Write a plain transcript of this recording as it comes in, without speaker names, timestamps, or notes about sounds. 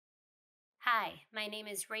Hi, my name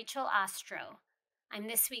is Rachel Ostrow. I'm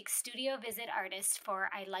this week's studio visit artist for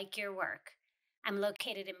I Like Your Work. I'm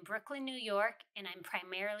located in Brooklyn, New York, and I'm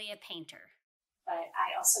primarily a painter. But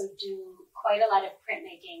I also do quite a lot of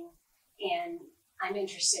printmaking, and I'm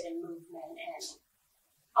interested in movement and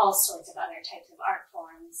all sorts of other types of art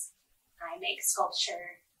forms. I make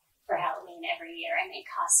sculpture for Halloween every year. I make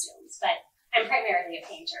costumes, but I'm primarily a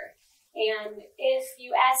painter. And if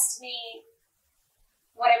you asked me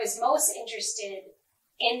what I was most interested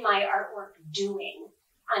in my artwork doing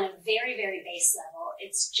on a very, very base level,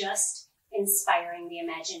 it's just inspiring the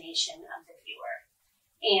imagination of the viewer.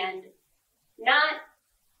 And not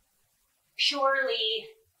purely,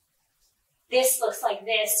 this looks like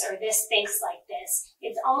this or this thinks like this.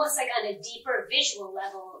 It's almost like on a deeper visual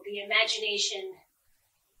level, the imagination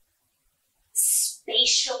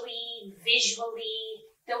spatially, visually,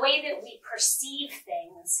 the way that we perceive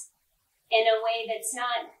things in a way that's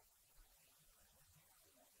not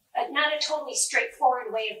a totally straightforward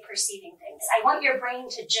way of perceiving things. I want your brain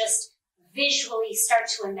to just visually start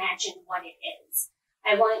to imagine what it is.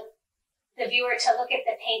 I want the viewer to look at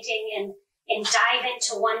the painting and dive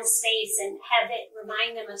into one space and have it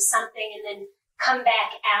remind them of something and then come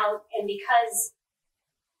back out. And because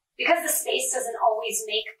the space doesn't always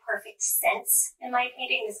make perfect sense in my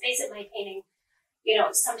painting, the space of my painting,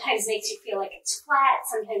 sometimes makes you feel like it's flat.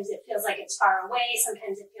 Sometimes it feels like it's far away.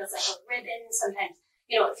 Sometimes it feels like a ribbon. Sometimes,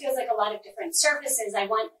 it feels like a lot of different surfaces. I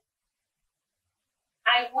want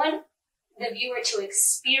the viewer to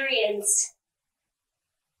experience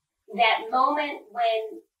that moment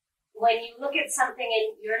when you look at something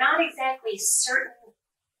and you're not exactly certain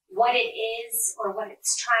what it is or what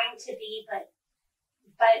it's trying to be,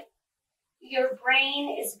 but your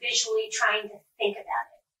brain is visually trying to think about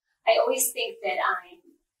it. I always think that I'm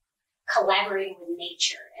collaborating with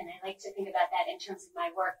nature, and I like to think about that in terms of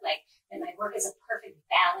my work, like that my work is a perfect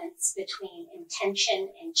balance between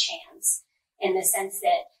intention and chance, in the sense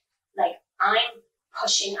that, like,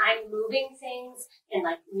 I'm moving things and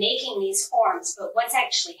like making these forms, but what's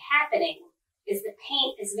actually happening is the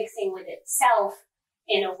paint is mixing with itself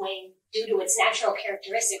in a way due to its natural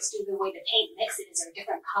characteristics, due to the way the paint mixes or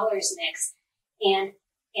different colors mix.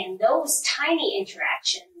 And those tiny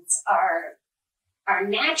interactions are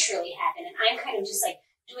naturally happening. And I'm kind of just like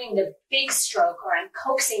doing the big stroke, or I'm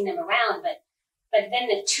coaxing them around, but then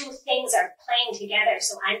the two things are playing together.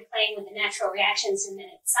 So I'm playing with the natural reactions, and then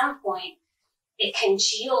at some point it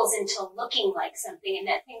congeals into looking like something. And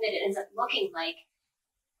that thing that it ends up looking like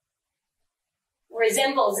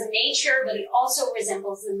resembles nature, but it also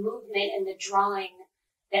resembles the movement and the drawing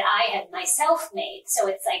that I had myself made. So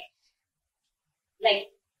it's like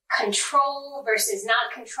control versus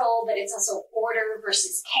not control, but it's also order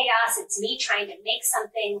versus chaos. It's me trying to make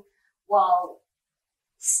something while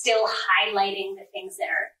still highlighting the things that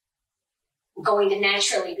are going to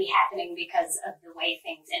naturally be happening because of the way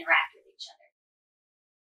things interact with